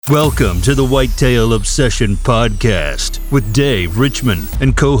Welcome to the Whitetail Obsession Podcast with Dave Richmond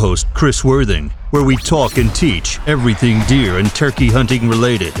and co-host Chris Worthing, where we talk and teach everything deer and turkey hunting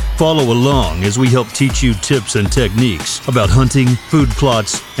related. Follow along as we help teach you tips and techniques about hunting, food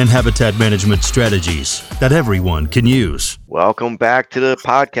plots, and habitat management strategies that everyone can use. Welcome back to the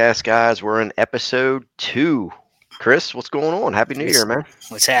podcast, guys. We're in episode 2. Chris, what's going on? Happy New Year, man.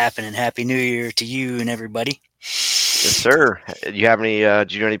 What's happening? Happy New Year to you and everybody. Yes, sir. Do you have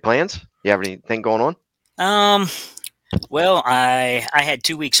any plans? You have anything going on? Well, I had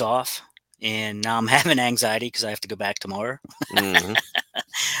 2 weeks off, and now I'm having anxiety because I have to go back tomorrow. Mm-hmm.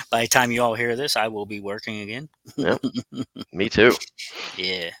 By the time you all hear this, I will be working again. Yep. Me too.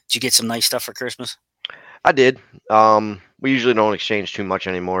 Yeah. Did you get some nice stuff for Christmas? I did. We usually don't exchange too much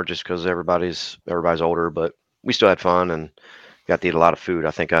anymore just because everybody's older, but we still had fun and got to eat a lot of food.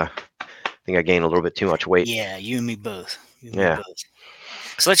 I think I gained a little bit too much weight. Yeah, you and me both. Both.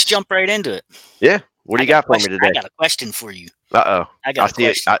 So let's jump right into it. Yeah. What do you got for me today? I got a question for you. Uh-oh.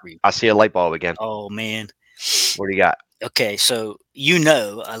 I see a light bulb again. Oh, man. What do you got? Okay, so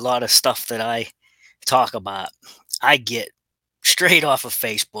a lot of stuff that I talk about, I get straight off of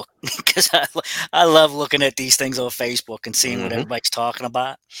Facebook because I love looking at these things on Facebook and seeing what everybody's talking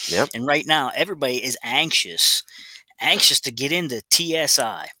about. Yep. And right now, everybody is anxious to get into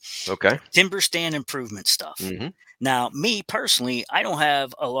TSI. Okay. Timber stand improvement stuff. Mm-hmm. Now, me personally, I don't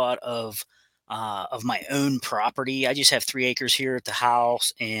have a lot of my own property. I just have 3 acres here at the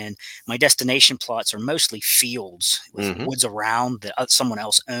house, and my destination plots are mostly fields with woods around that someone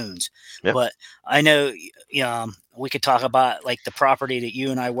else owns. Yep. But I know we could talk about like the property that you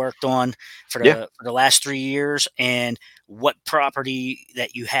and I worked on for the last 3 years, and what property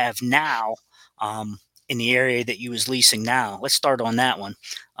that you have now in the area that you was leasing now. Let's start on that one.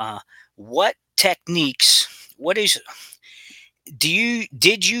 What techniques?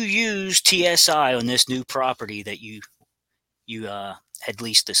 Did you use TSI on this new property that you had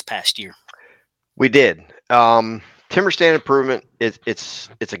leased this past year? We did. Timber stand improvement. It's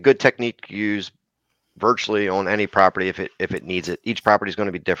a good technique to use virtually on any property if it needs it. Each property is going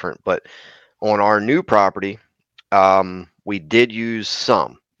to be different, but on our new property, we did use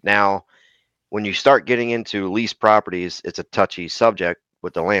some. Now, when you start getting into lease properties, it's a touchy subject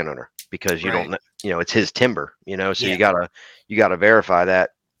with the landowner because you don't know, it's his timber, so you gotta verify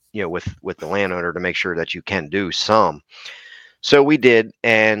that, with the landowner to make sure that you can do some. So we did,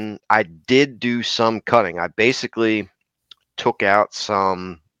 and I did do some cutting. I basically took out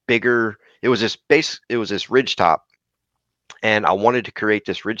some bigger, it was this ridge top, and I wanted to create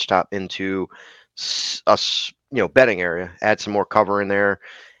this ridge top into a bedding area, add some more cover in there.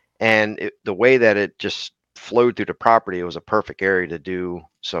 And the way that it just flowed through the property, it was a perfect area to do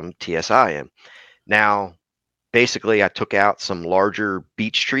some TSI in. Now, basically, I took out some larger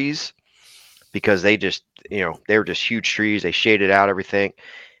beech trees because they were just huge trees. They shaded out everything.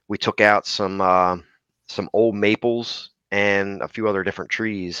 We took out some old maples and a few other different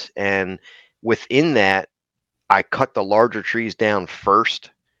trees. And within that, I cut the larger trees down first,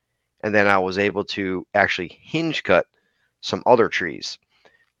 and then I was able to actually hinge cut some other trees,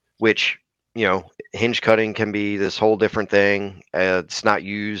 which, hinge cutting can be this whole different thing. It's not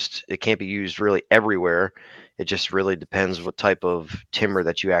used. It can't be used really everywhere. It just really depends what type of timber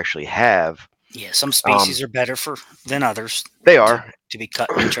that you actually have. Yeah, some species are better than others. They are. To be cut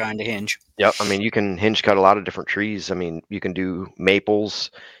and trying to hinge. Yep. I mean, you can hinge cut a lot of different trees. I mean, you can do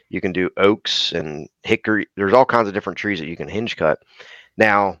maples, you can do oaks and hickory. There's all kinds of different trees that you can hinge cut.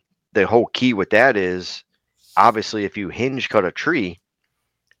 Now, the whole key with that is, obviously, if you hinge cut a tree,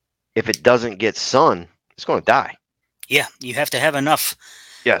 if it doesn't get sun, it's going to die. Yeah, you have to have enough.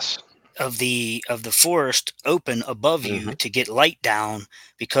 Yes. Of the forest open above you to get light down,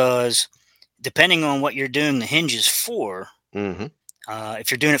 because depending on what you're doing the hinges for,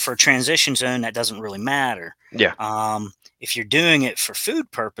 if you're doing it for a transition zone, that doesn't really matter. Yeah. If you're doing it for food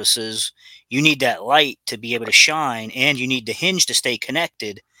purposes, you need that light to be able to shine, and you need the hinge to stay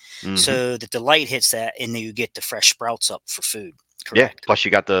connected so that the light hits that, and then you get the fresh sprouts up for food. Correct. Yeah. Plus,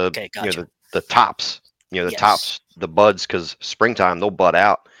 you got the the tops. Tops, the buds, because springtime they'll bud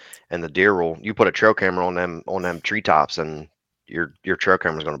out, and the deer will. You put a trail camera on them treetops, and your trail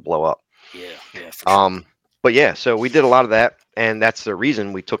camera is going to blow up. Yeah. For sure. But yeah, so we did a lot of that, and that's the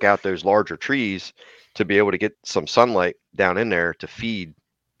reason we took out those larger trees to be able to get some sunlight down in there to feed,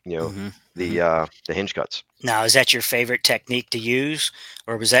 the hinge cuts. Now, is that your favorite technique to use,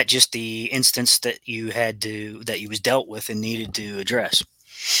 or was that just the instance that you was dealt with and needed to address?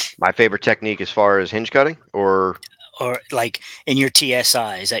 My favorite technique as far as hinge cutting, or Or like in your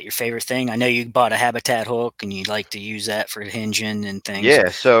TSI, is that your favorite thing? I know you bought a habitat hook and you like to use that for hinging and things. Yeah,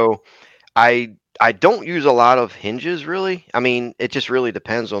 so I don't use a lot of hinges really. I mean, it just really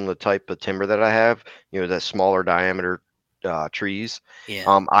depends on the type of timber that I have. The smaller diameter trees.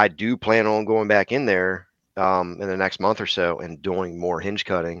 Yeah. I do plan on going back in there in the next month or so and doing more hinge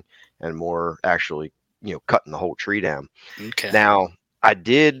cutting and more actually, cutting the whole tree down. Okay. Now, I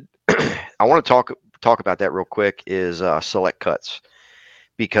did. I want to talk about that real quick. Is select cuts,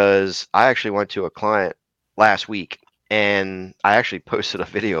 because I actually went to a client last week and I actually posted a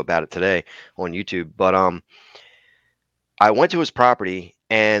video about it today on YouTube. But I went to his property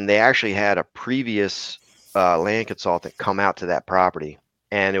and they actually had a previous land consultant come out to that property,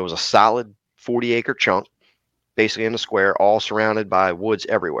 and it was a solid 40-acre chunk, basically in a square, all surrounded by woods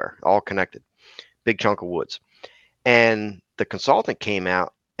everywhere, all connected, big chunk of woods. And the consultant came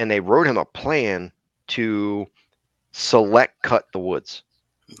out and they wrote him a plan to select cut the woods.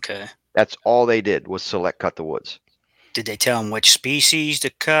 Okay. That's all they did was select cut the woods. Did they tell him which species to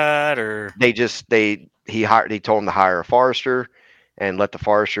cut, or He told him to hire a forester and let the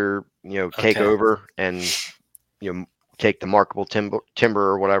forester, take okay, over and, take the markable timber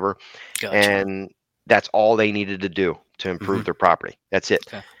or whatever. gotcha. And that's all they needed to do to improve Hmm. their property. That's it.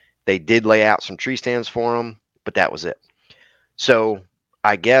 Okay. They did lay out some tree stands for them, but that was it. So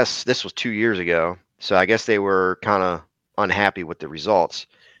I guess this was 2 years ago. So I guess they were kind of unhappy with the results,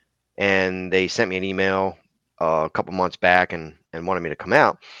 and they sent me an email a couple months back and wanted me to come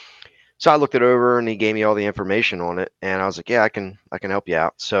out. So I looked it over and he gave me all the information on it, and I was like, yeah, I can help you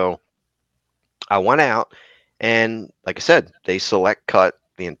out. So I went out and, like I said, they select cut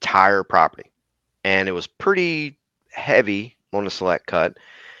the entire property, and it was pretty heavy on the select cut.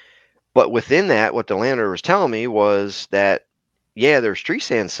 But within that, what the landowner was telling me was that, yeah, there's tree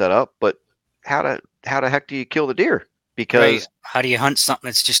stands set up, but how the heck do you kill the deer? Right. Because How do you hunt something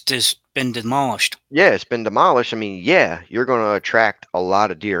that's just been demolished? yeah, it's been demolished. I mean, yeah, you're going to attract a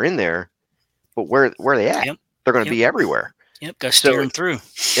lot of deer in there, but where are they at? Yep. They're going to Yep. be everywhere. Yep. Got to steer So, them through.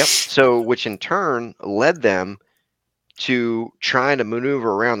 yep. So, which in turn led them to trying to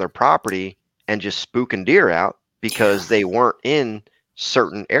maneuver around their property and just spooking deer out Yeah. because they weren't in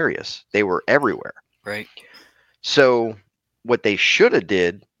certain areas. They were everywhere. Right. So, what they should have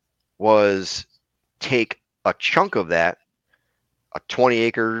did was take a chunk of that, a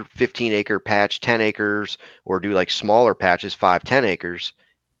 20-acre, 15-acre patch, 10 acres, or do like smaller patches, 5, 10 acres,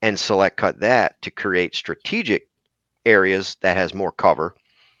 and select cut that to create strategic areas that has more cover,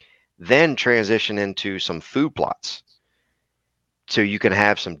 then transition into some food plots. So you can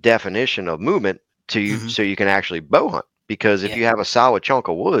have some definition of movement Hmm. so you can actually bow hunt. Because if Yeah. you have a solid chunk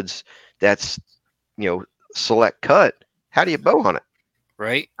of woods that's, select cut, how do you bow hunt it?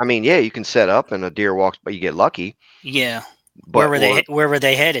 Right. I mean, yeah, you can set up and a deer walks, but you get lucky. Yeah. Where But were they? Where were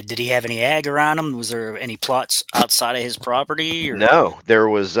they headed? Did he have any ag around him? Was there any plots outside of his property? Or no, there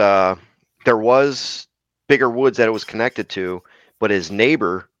was bigger woods that it was connected to, but his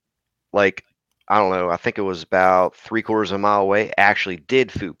neighbor, like, I don't know, I think it was about 3/4 of a mile away, actually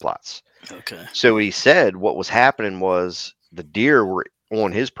did food plots. okay. So he said what was happening was the deer were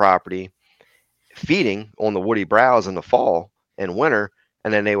on his property feeding on the woody browse in the fall and winter,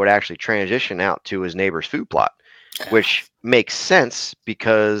 and then they would actually transition out to his neighbor's food plot, which makes sense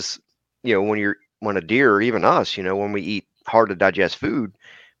because, when a deer, or even us, when we eat hard to digest food,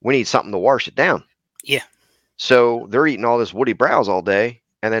 we need something to wash it down. Yeah. So they're eating all this woody browse all day,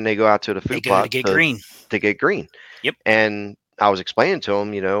 and then they go out to the They food go to plot get to green. get green. Yep. And I was explaining to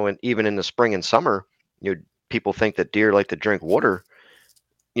them, and even in the spring and summer, people think that deer like to drink water.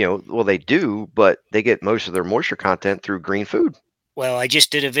 Well, they do, but they get most of their moisture content through green food. Well, I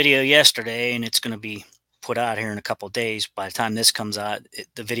just did a video yesterday, and it's going to be put out here in a couple of days. By the time this comes out,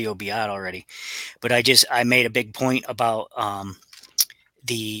 the video will be out already. But I made a big point about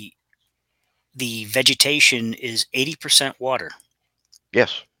the the vegetation is 80% water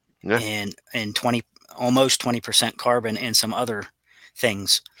Yes. Yeah. and 20 almost 20% carbon and some other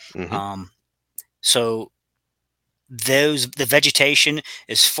things. Hmm. Um, so the vegetation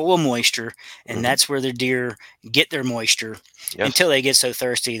is full of moisture, and Hmm. that's where the deer get their moisture Yes. until they get so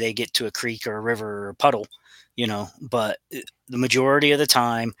thirsty they get to a creek or a river or a puddle, but the majority of the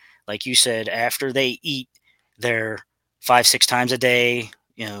time, like you said, after they eat their 5 6 times a day,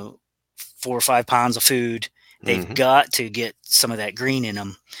 4 or 5 pounds of food, they've Hmm. got to get some of that green in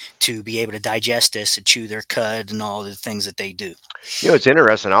them to be able to digest this and chew their cud and all the things that they do. It's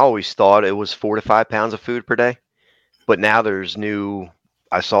interesting. I always thought it was 4 to 5 pounds of food per day, but now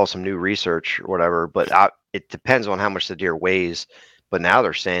I saw some new research or whatever, but it depends on how much the deer weighs. but now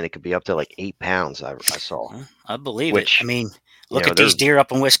they're saying it could be up to like 8 pounds. I saw, I believe it. I which, mean, you look know, at these they're, deer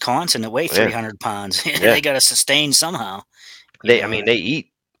up in Wisconsin that weigh yeah, 300 pounds. yeah. They got to sustain somehow. I mean, they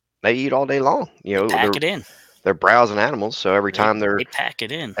eat all day long. You They know, pack it in. they're browsing animals. So They pack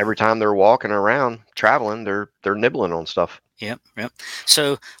it in. every time they're walking around traveling, they're nibbling on stuff. Yep, yep.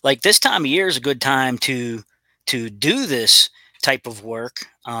 So, like this time of year is a good time to do this type of work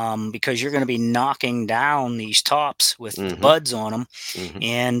because you're going to be knocking down these tops with the Mm-hmm. buds on them, Mm-hmm.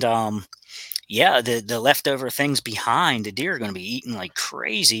 and yeah, the leftover things behind the deer are going to be eating like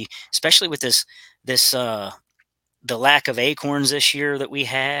crazy, especially with this the lack of acorns this year that we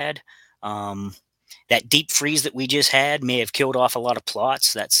had. Um, that deep freeze that we just had may have killed off a lot of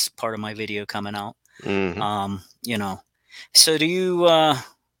plots. That's part of my video coming out. Mm-hmm. You know, so do you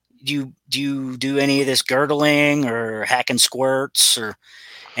do any of this girdling or hacking squirts or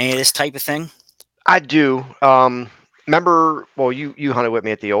any of this type of thing? I do. Remember, well, you hunted with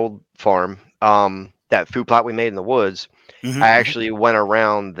me at the old farm. That food plot we made in the woods. Hmm. I Hmm. actually went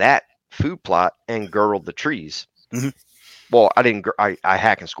around that food plot and girdled the trees. Hmm. Well, I didn't. I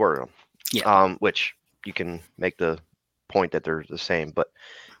hack and squirted Yeah. them. Which you can make the point that they're the same, but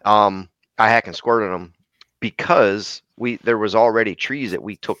I hack and squirted them because there was already trees that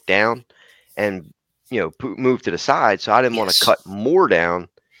we took down and moved to the side, so I didn't want to Yes. cut more down,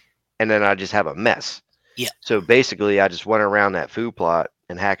 and then I just have a mess. Yeah. So basically, I just went around that food plot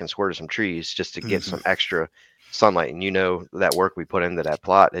and hack and squirted some trees just to get Hmm. some extra sunlight. And that work we put into that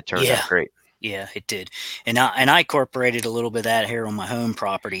plot, it turned Yeah. out great. Yeah, it did, and I incorporated a little bit of that here on my home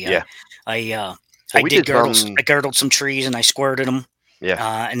property. Yeah. I Well, we did some. I girdled some trees and I squirted them,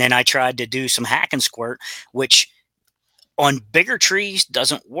 Yeah. and then I tried to do some hack and squirt, which on bigger trees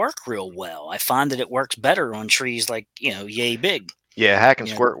doesn't work real well. I find that it works better on trees like yay big. Yeah, hack and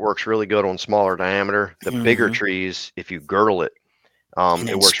Yeah, squirt works really good on smaller diameter. The bigger hmm trees, if you girdle it, and it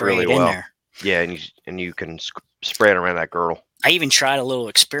then works spray really it in well. there. Yeah, and you can spray it around that girdle. I even tried a little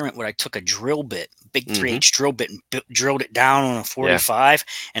experiment where I took a drill bit, big Mm-hmm. 3H drill bit, and drilled it down on a 45,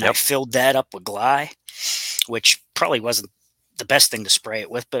 and I Yep. filled that up with glye, which probably wasn't the best thing to spray it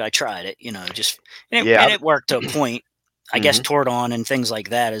with, but I tried it, just and Yeah. it worked to a point. I guess Mhm. Tordon and things like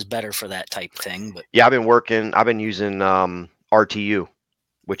that is better for that type of thing, but Yeah, I've been using RTU,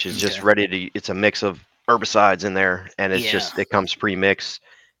 which is just okay. ready to. It's a mix of herbicides in there, and Yeah. it comes pre-mixed,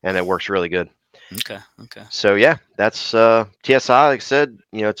 and it works really good. Okay. Okay. So yeah, that's TSI. Like I said,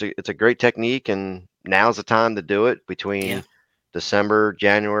 it's a great technique, and now's the time to do it between Yeah. December,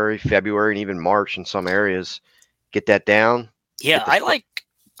 January, February, and even March in some areas. Get that down. Yeah. I'm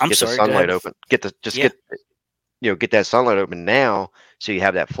Get the sorry. Go sunlight ahead. open. Get the just Yeah. get that sunlight open now, so you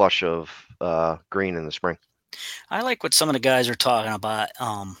have that flush of green in the spring. I like what some of the guys are talking about,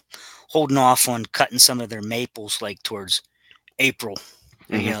 holding off on cutting some of their maples like towards April,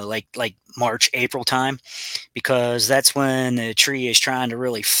 Hmm. like March, April time, because that's when the tree is trying to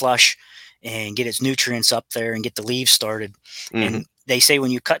really flush and get its nutrients up there and get the leaves started. Hmm. And they say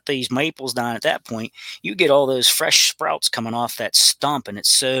when you cut these maples down at that point, you get all those fresh sprouts coming off that stump, and it's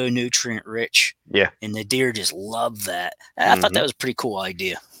so nutrient rich. Yeah. And the deer just love that. I thought Hmm. that was a pretty cool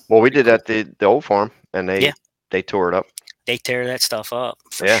idea. Well, we Pretty did cool. that the old farm, and Yeah, they tore it up. they tear that stuff up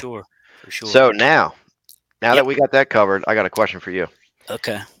for Yeah. sure. For sure. So now that Yep. we got that covered, I got a question for you,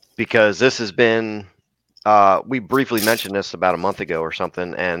 Okay. because this has been we briefly mentioned this about a month ago or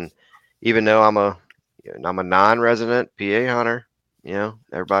something, and even though I'm a non-resident PA hunter,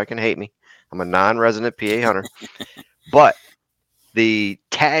 everybody can hate me. I'm a non-resident PA hunter, but the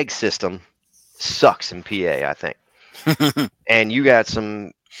tag system sucks in PA, I think. And you've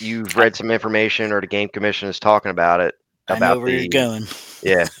read some information, or the game commission is talking about it, I know about where you're going.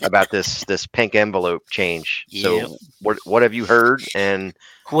 about this pink envelope change. Yep. So what have you heard, and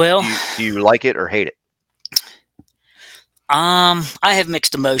Well, do you like it or hate it? I have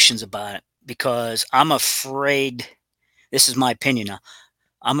mixed emotions about it because I'm afraid. This is my opinion now.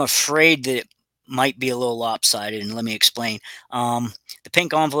 I'm afraid that it might be a little lopsided, and let me explain. The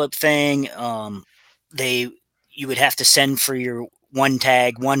pink envelope thing. You would have to send for your one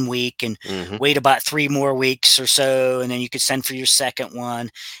tag 1 week and Hmm. wait about 3 more weeks or so, and then you could send for your second one,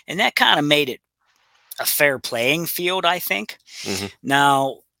 and that kind of made it a fair playing field, I think. Hmm.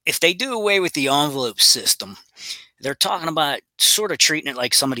 Now, if they do away with the envelope system, they're talking about sort of treating it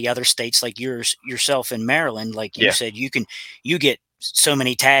like some of the other states, like yourself in Maryland. Like you Yeah. said, you get so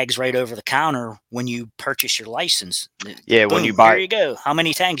many tags right over the counter when you purchase your license. Yeah, Boom, here you go. How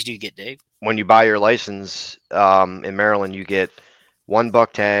many tags do you get, Dave? when you buy your license in Maryland, you get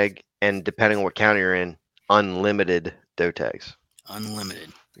 $1 tag, and depending on what county you're in, unlimited doe tags.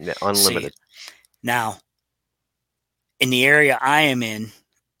 Unlimited. Yeah, See, unlimited. now in the area I am in,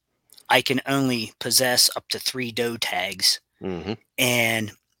 I can only possess up to 3 doe tags. Mm-hmm.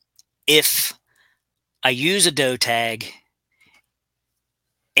 And if I use a doe tag,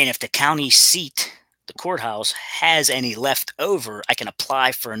 and if the county seat, the courthouse, has any left over, I can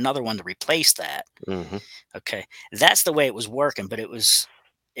apply for another one to replace that. Mm-hmm. Okay, that's the way it was working, but it was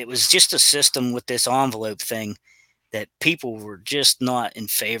just a system with this envelope thing that people were just not in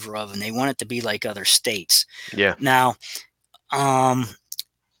favor of, and they want it to be like other states. Yeah. Now,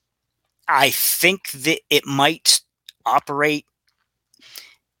 I think that it might operate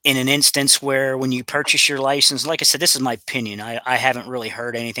in an instance where when you purchase your license, like I said, this is my opinion. I haven't really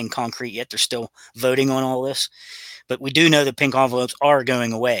heard anything concrete yet. They're still voting on all this. But we do know that pink envelopes are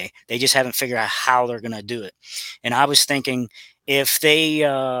going away. They just haven't figured out how they're going to do it. And I was thinking if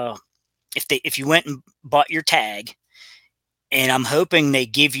you went and bought your tag, and I'm hoping they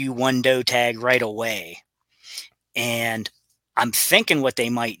give you one doe tag right away. And I'm thinking what they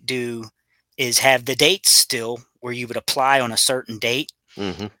might do is have the dates still where you would apply on a certain date.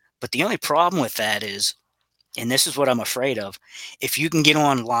 Mm-hmm. But the only problem with that is, and this is what I'm afraid of, if you can get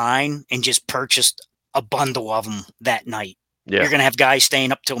online and just purchase a bundle of them that night, Yeah. you're going to have guys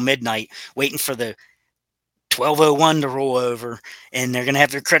staying up till midnight waiting for the 1201 to roll over, and they're going to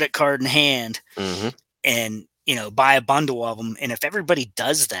have their credit card in hand Mm-hmm. and, buy a bundle of them. And if everybody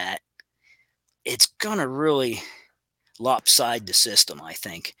does that, it's going to really lopside the system, I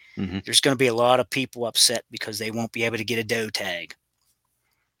think. Mm-hmm. There's going to be a lot of people upset because they won't be able to get a doe tag.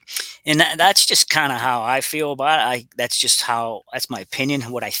 And that's just kind of how I feel about it. That's my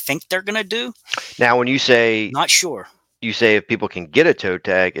opinion, what I think they're going to do. Now, when you say, Not sure. You say if people can get a toe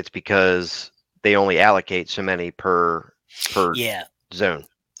tag, it's because they only allocate so many per Yeah. zone.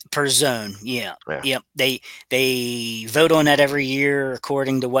 Per zone. Yeah. Yeah. Yep. They vote on that every year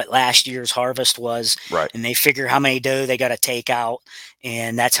according to what last year's harvest was. Right. And they figure how many doe they got to take out,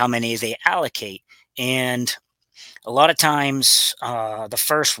 and that's how many they allocate. And a lot of times, the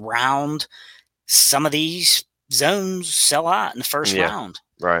first round, some of these zones sell out in the first round.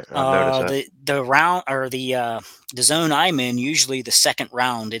 Right. I've noticed that. The round, or the zone I'm in, usually the second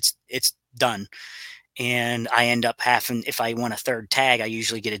round, it's done. And I end up having, if I want a third tag, I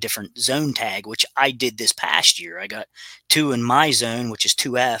usually get a different zone tag, which I did this past year. I got 2 in my zone, which is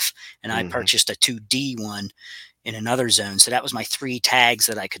 2F, and I purchased a 2D one in another zone. So that was my 3 tags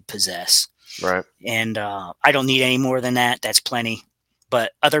that I could possess. Right. And I don't need any more than that. That's plenty.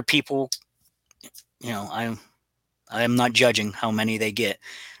 But other people, I am not judging how many they get.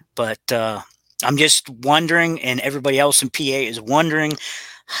 But I'm just wondering, and everybody else in PA is wondering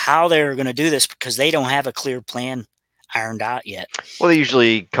how they're going to do this, because they don't have a clear plan ironed out yet. Well, they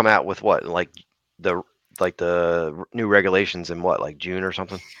usually come out with what, like the new regulations in what, like June or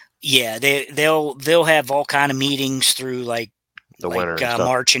something? Yeah, they'll have all kind of meetings through like winter and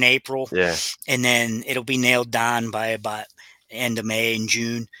March and April. Yeah. And then it'll be nailed down by about end of May and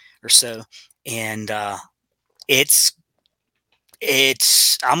June or so. And it's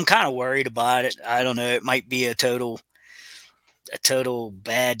I'm kind of worried about it. I don't know. It might be a total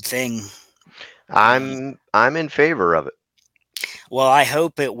bad thing. I'm in favor of it. Well, I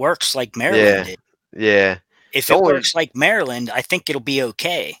hope it works like Maryland did. Yeah. If it works like Maryland, I think it'll be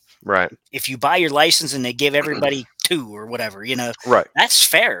okay. Right. If you buy your license and they give everybody 2 or whatever, right. That's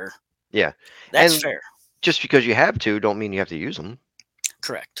fair. Yeah. That's fair. Just because you have to, don't mean you have to use them.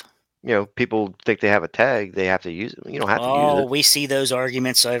 Correct. People think they have a tag, they have to use it. You don't have to use it. Oh, we see those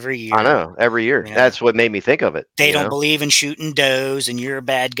arguments every year. I know, every year. Yeah. That's what made me think of it. They don't believe in shooting does, and you're a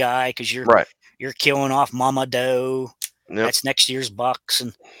bad guy because you're killing off mama doe. Yep. That's next year's bucks,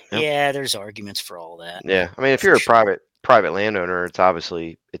 and there's arguments for all that. Yeah, I mean, if you're a private landowner,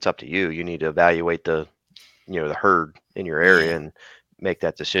 it's up to you. You need to evaluate the herd in your area and make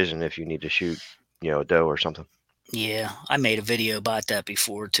that decision if you need to shoot a doe or something. Yeah, I made a video about that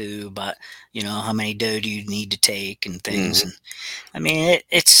before too, about how many doe do you need to take and things. And I mean,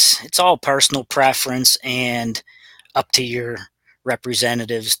 it's all personal preference and up to your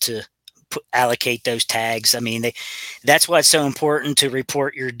representatives to allocate those tags. I mean, that's why it's so important to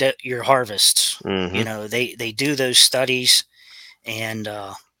report your harvests. They do those studies, and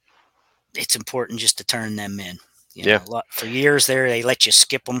it's important just to turn them in. For years there, they let you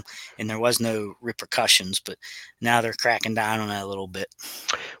skip them, and there was no repercussions. But now they're cracking down on that a little bit.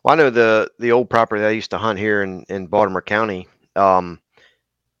 Well, I know the old property that I used to hunt here in Baltimore County.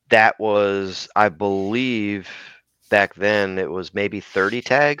 That was, I believe, back then it was maybe 30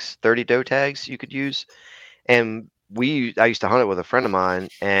 doe tags you could use, and I used to hunt it with a friend of mine,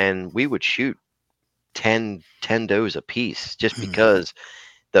 and we would shoot 10 does a piece just because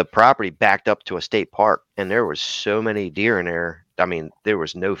the property backed up to a state park, and there was so many deer in there. I mean, there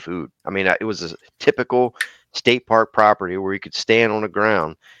was no food. I mean, it was a typical state park property where you could stand on the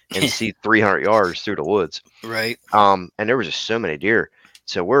ground and see 300 yards through the woods. Right. And there was just so many deer.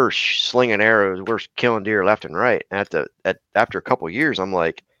 So we're slinging arrows, we're killing deer left and right. After a couple of years, I'm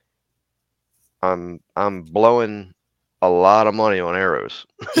like, I'm blowing a lot of money on arrows.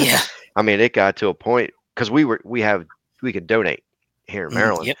 Yeah. I mean, it got to a point because we could donate here in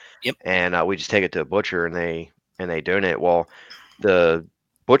Maryland, Yep. Yep. and we just take it to a butcher and they donate. Well, the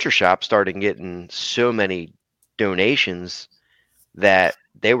butcher shop started getting so many donations that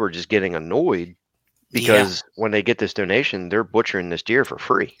they were just getting annoyed because when they get this donation, they're butchering this deer for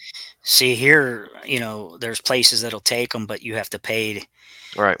free. See here, there's places that'll take them, but you have to pay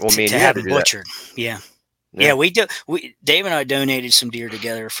All right. Well, me and to you have had to them do that. butchered. Yeah, we do. Dave and I donated some deer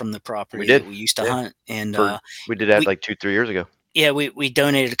together from the property did. that we used to Yeah. hunt, and We did that we- like 2-3 years ago. yeah, we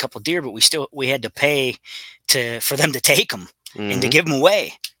donated a couple deer, but we had to pay for them to take them and to give them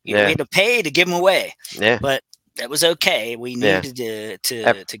away. We had to pay to give them away. Yeah. But that was okay. We needed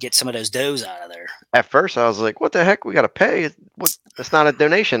to get some of those does out of there. At first, I was like, "What the heck? We got to pay? That's not a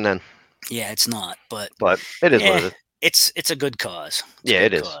donation then." Yeah, it's not, but it is what it is. It's a good cause.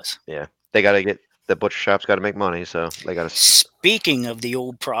 It is. Yeah, they got to get the butcher shop's got to make money, so they got to. Speaking of the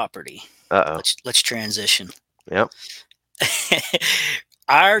old property, let's transition. Yep.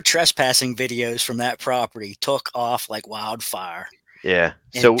 Our trespassing videos from that property took off like wildfire. Yeah.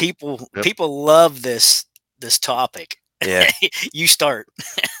 And so people love this topic. Yeah. You start.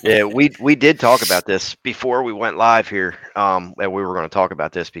 Yeah, we did talk about this before we went live here. And we were going to talk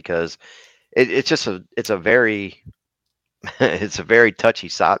about this because it's a very it's a very touchy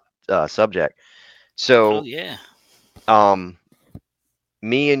subject. So yeah.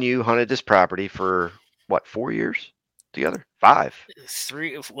 Me and you hunted this property for what, 4 years together? 5?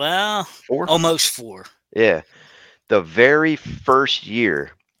 3? Well, 4? Almost 4. Yeah. The very first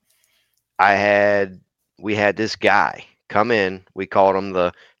year we had this guy come in. We called him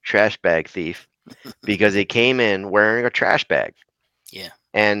the trash bag thief because he came in wearing a trash bag. Yeah.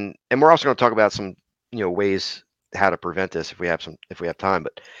 And we're also going to talk about some, ways how to prevent this if we have time.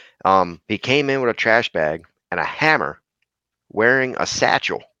 But he came in with a trash bag and a hammer, wearing a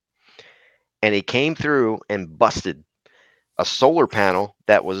satchel, and he came through and busted a solar panel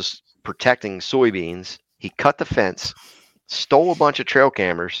that was protecting soybeans. He cut the fence, stole a bunch of trail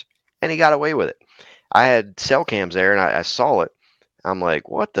cameras, and he got away with it. I had cell cams there, and I saw it. I'm like,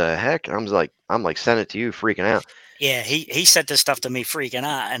 what the heck? I'm like, send it to you, freaking out. Yeah, he sent this stuff to me, freaking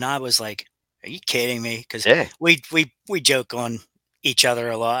out, and I was like, are you kidding me? Because we joke on each other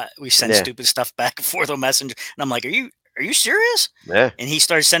a lot. We send stupid stuff back and forth on Messenger, and I'm like, are you serious? Yeah. And he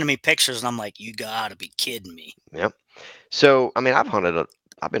started sending me pictures, and I'm like, you gotta be kidding me. Yep. So I mean,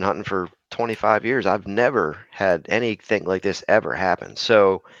 I've been hunting for 25 years. I've never had anything like this ever happen.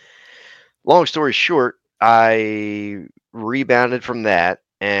 So long story short, I rebounded from that,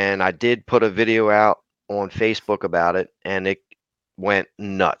 and I did put a video out on Facebook about it, and it went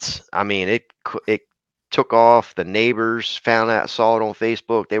nuts. I mean, it took off. The neighbors saw it on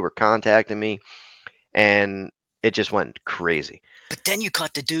Facebook. They were contacting me, and it just went crazy. But then you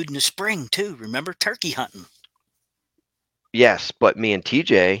caught the dude in the spring too. Remember, turkey hunting? Yes, but me and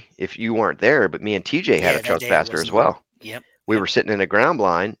TJ, if you weren't there, but me and TJ had a trespasser as well. Yep. We were sitting in a ground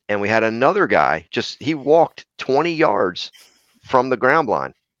blind, and we had another guy. He walked 20 yards from the ground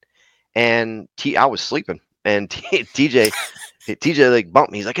blind, and I was sleeping, and TJ like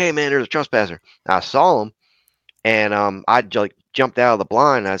bumped me. He's like, "Hey man, there's a trespasser." I saw him, and I like jumped out of the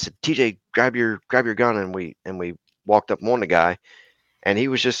blind. And I said, "TJ, grab your gun," and we walked up on the guy, and he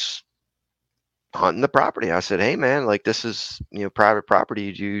was just hunting the property. I said, "Hey man, like this is private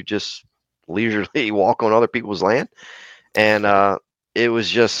property. Do you just leisurely walk on other people's land?" And it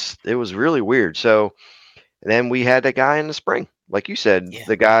was really weird. So then we had that guy in the spring, like you said. Yeah.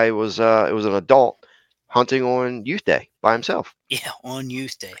 The guy was it was an adult hunting on Youth Day by himself. Yeah, on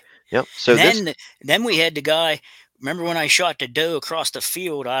Youth Day. Yep. So then we had the guy. Remember when I shot the doe across the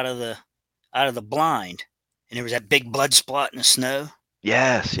field out of the blind, and there was that big blood spot in the snow?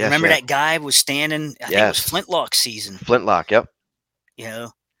 Yes. Remember that guy was standing? I think it was flintlock season. Flintlock. Yep.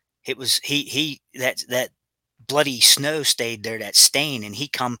 It was that bloody snow stayed there, that stain, and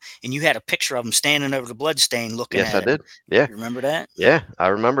and you had a picture of him standing over the blood stain looking at it. Yes, I did. Yeah. You remember that? Yeah, I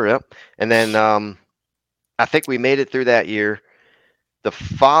remember. Yep. And then I think we made it through that year. The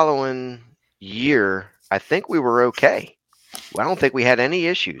following year, I think we were okay. I don't think we had any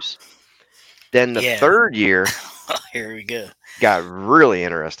issues. Then the third year, here we go, got really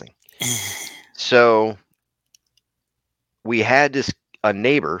interesting. So we had this a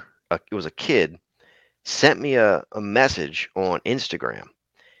neighbor, it was a kid, sent me a message on Instagram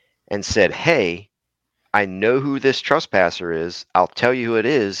and said, "Hey, I know who this trespasser is. I'll tell you who it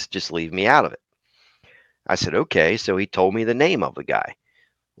is. Just leave me out of it." I said, "Okay." So he told me the name of the guy.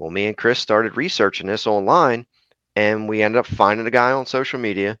 Well, me and Chris started researching this online, and we ended up finding the guy on social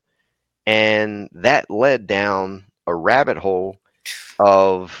media, and that led down a rabbit hole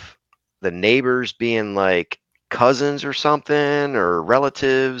of the neighbors being like cousins or something or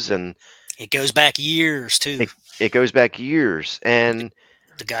relatives, and It goes back years too. it goes back years. And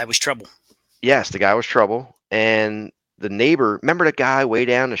The guy was trouble. yes, the guy was trouble. And the neighbor, remember the guy way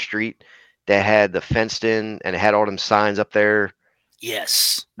down the street that had the fenced in and had all them signs up there?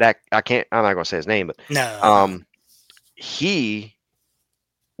 Yes. That I'm not gonna say his name, but No. he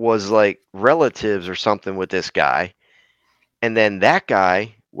was like relatives or something with this guy. And then that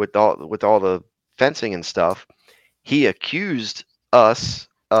guy with all the fencing and stuff, he accused us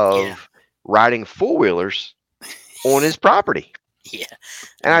of riding four-wheelers on his property. Yeah.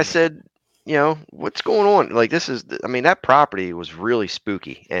 And I said, what's going on? Like, I mean, that property was really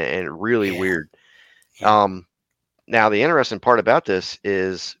spooky and really weird. Yeah. Now the interesting part about this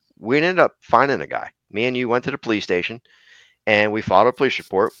is we ended up finding a guy. Me and you went to the police station and we filed a police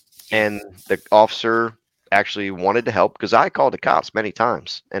report, and the officer actually wanted to help because I called the cops many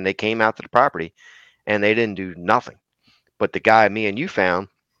times and they came out to the property and they didn't do nothing. But the guy me and you found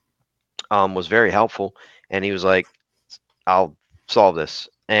was very helpful, and he was like, "I'll solve this."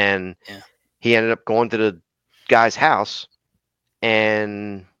 And he ended up going to the guy's house,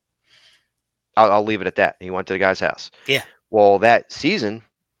 and I'll leave it at that. He went to the guy's house. Yeah. Well, that season,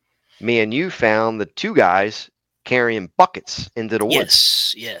 me and you found the two guys carrying buckets into the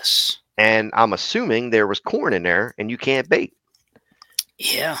woods. Yes. And I'm assuming there was corn in there, and you can't bait.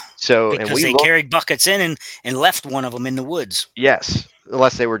 Yeah. So because they carried buckets in and left one of them in the woods. Yes,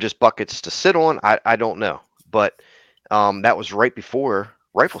 unless they were just buckets to sit on. I don't know, but that was right before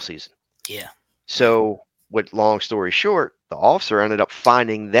rifle season. Yeah. So, with long story short, the officer ended up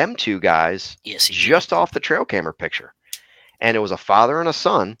finding them two guys just off the trail camera picture, and it was a father and a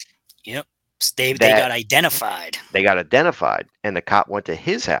son. Yep. They got identified. They got identified, and the cop went to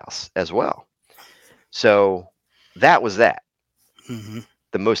his house as well. So that was that. Mm-hmm.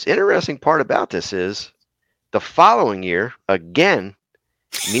 The most interesting part about this is the following year, again,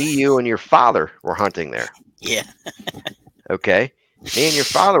 me, you, and your father were hunting there. Yeah. Okay. Me and your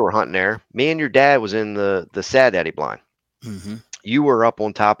father were hunting there. Me and your dad was in the Sad Daddy blind. Mm-hmm. You were up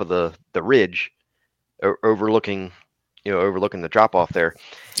on top of the ridge, overlooking the drop off there.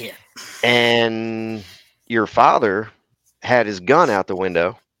 Yeah. And your father had his gun out the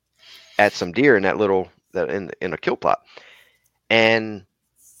window at some deer in in a kill plot. And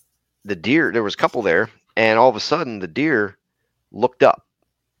the deer, there was a couple there, and all of a sudden the deer looked up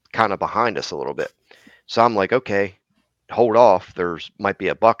kind of behind us a little bit. So I'm like, okay, hold off. Might be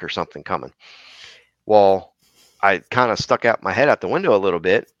a buck or something coming. Well, I kind of stuck out my head out the window a little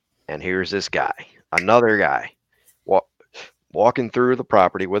bit, and here's this guy, another guy, walking through the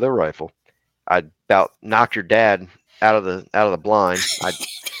property with a rifle. I about knocked your dad out of the blind.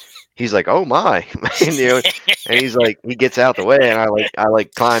 He's like, "Oh my," and he's like, he gets out the way, and I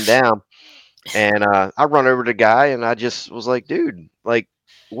climb down, and I run over to the guy, and I just was like, "Dude, like,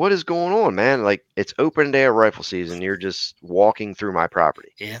 what is going on, man? Like, it's open day of rifle season. You're just walking through my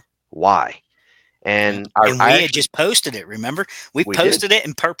property. Yeah. Why?" And we had just posted it. Remember, we posted it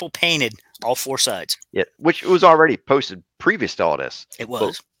in purple painted all four sides. Yeah, which was already posted previous to all this. It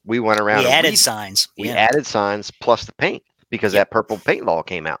was. But we went around. We added signs. We added signs plus the paint because that purple paint law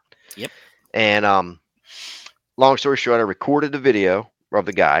came out. Yep. And long story short, I recorded the video of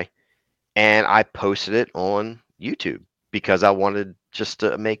the guy, and I posted it on YouTube because I wanted just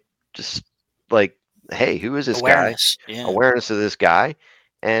to make like, hey, who is this guy? Yeah. Awareness of this guy.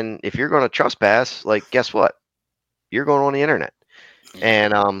 And if you're going to trespass, like, guess what? You're going on the internet. Yeah.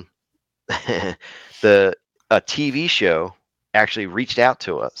 And a TV show actually reached out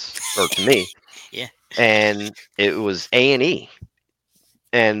to us, or to me. Yeah. And it was A&E.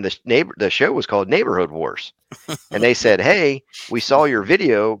 And the show was called Neighborhood Wars. And they said, "Hey, we saw your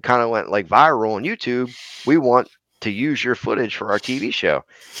video kind of went like viral on YouTube. We want to use your footage for our TV show."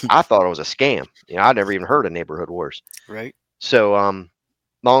 I thought it was a scam. I'd never even heard of Neighborhood Wars. Right. So,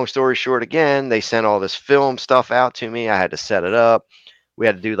 long story short, again, they sent all this film stuff out to me. I had to set it up. We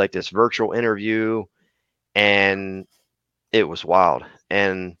had to do like this virtual interview, and it was wild.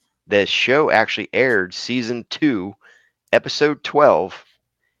 And the show actually aired season 2, episode 12,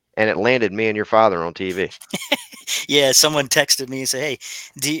 and it landed me and your father on TV. Yeah, someone texted me and said,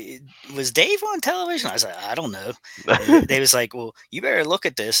 "Hey, was Dave on television?" I was like, "I don't know." And they was like, "Well, you better look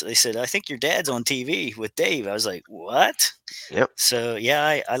at this." They said, "I think your dad's on TV with Dave." I was like, "What?" Yep. So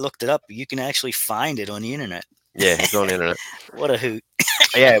yeah, I looked it up. You can actually find it on the internet. Yeah, it's on the internet. What a hoot!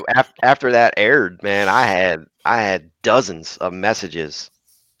 Yeah, after that aired, man, I had dozens of messages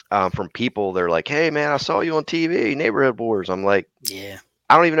from people. They're like, "Hey, man, I saw you on TV, Neighborhood Wars." I'm like, Yeah,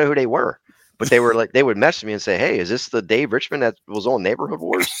 I don't even know who they were, but they were like, they would message me and say, "Hey, is this the Dave Richmond that was on Neighborhood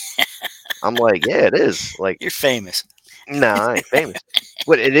Wars?" I'm like, "Yeah, it is." Like, you're famous. no, I ain't famous,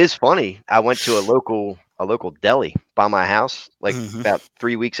 but it is funny. I went to a local deli by my house like Hmm. about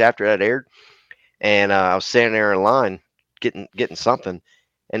 3 weeks after that aired, and I was standing there in line getting something,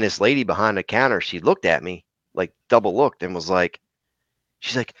 and this lady behind the counter, she looked at me like double looked and was like,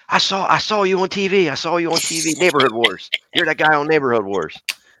 she's like, I saw you on TV. I saw you on TV, Neighborhood Wars. You're that guy on Neighborhood Wars.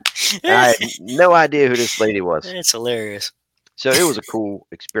 And I had no idea who this lady was. It's hilarious. So it was a cool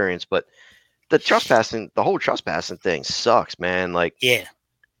experience, but the whole trespassing thing sucks, man. Like Yeah,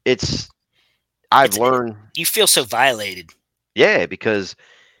 it's I've it's learned, you feel so violated. yeah, because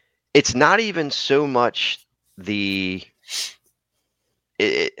it's not even so much the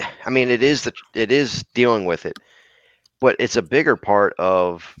I mean, it is dealing with it, but it's a bigger part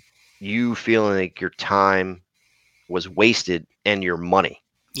of you feeling like your time was wasted and your money.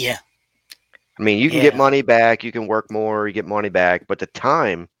 Yeah, I mean, you can get yeah, money back, you can work more, you get money back, but the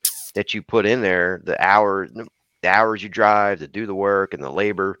time that you put in there, the hours you drive to do the work and the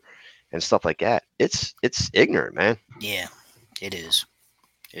labor and stuff like that, it's ignorant, man. yeah. It is.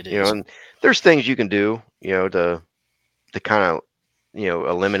 It You know, is. and there's things you can do, to kind of,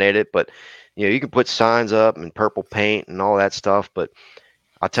 eliminate it, but you can put signs up and purple paint and all that stuff, but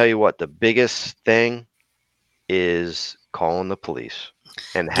I'll tell you what, the biggest thing is calling the police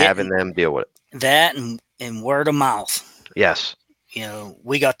and having Getting them deal with it. that and word of mouth. Yes.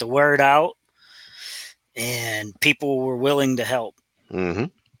 We got the word out, and people were willing to help, Mm-hmm.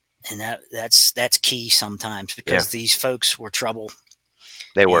 and that's key sometimes Yeah. because these folks were trouble,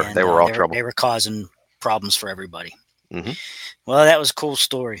 They were. and They were all they were trouble. they were causing problems for everybody. Mm-hmm. Well, that was a cool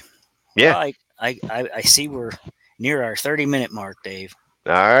story. Well, Yeah. I see we're near our 30-minute mark, Dave.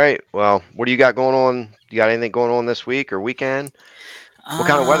 All right. Well, what do you got going on? You got anything going on this week or weekend? What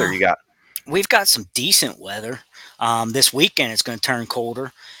kind of weather Uh, you got? we've got some decent weather. This weekend it's going to turn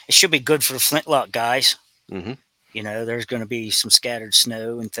colder. It should be good for the Flintlock guys. Mm-hmm. There's going to be some scattered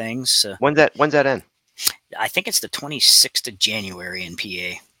snow and things. When's that end? I think it's the 26th of January in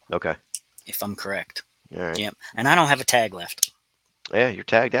PA, Okay. if I'm correct. All right. Yep. And I don't have a tag left. Yeah, you're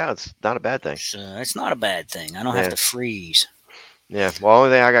tagged out. It's not a bad thing. So it's not a bad thing. I don't Yeah. have to freeze. Yeah. Well,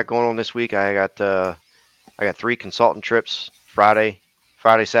 only thing I got going on this week, I got 3 consultant trips Friday,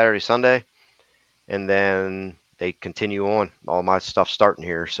 Saturday, Sunday, and then they continue on. All my stuff starting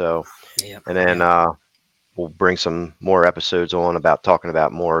here. So, Yep. and then we'll bring some more episodes on about talking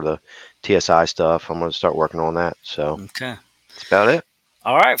about more of the TSI stuff. I'm going to start working on that. So Okay. that's about it.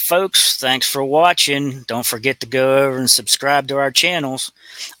 All right, folks. Thanks for watching. Don't forget to go over and subscribe to our channels.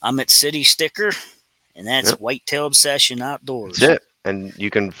 I'm at City Sticker, and that's Yep. Whitetail Obsession Outdoors. That's it. And you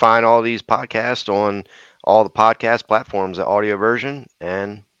can find all these podcasts on all the podcast platforms, the audio version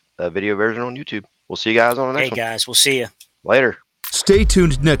and the video version on YouTube. We'll see you guys on the next Hey, one. guys. We'll see you. Later. Stay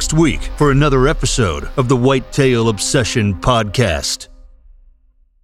tuned next week for another episode of the Whitetail Obsession Podcast.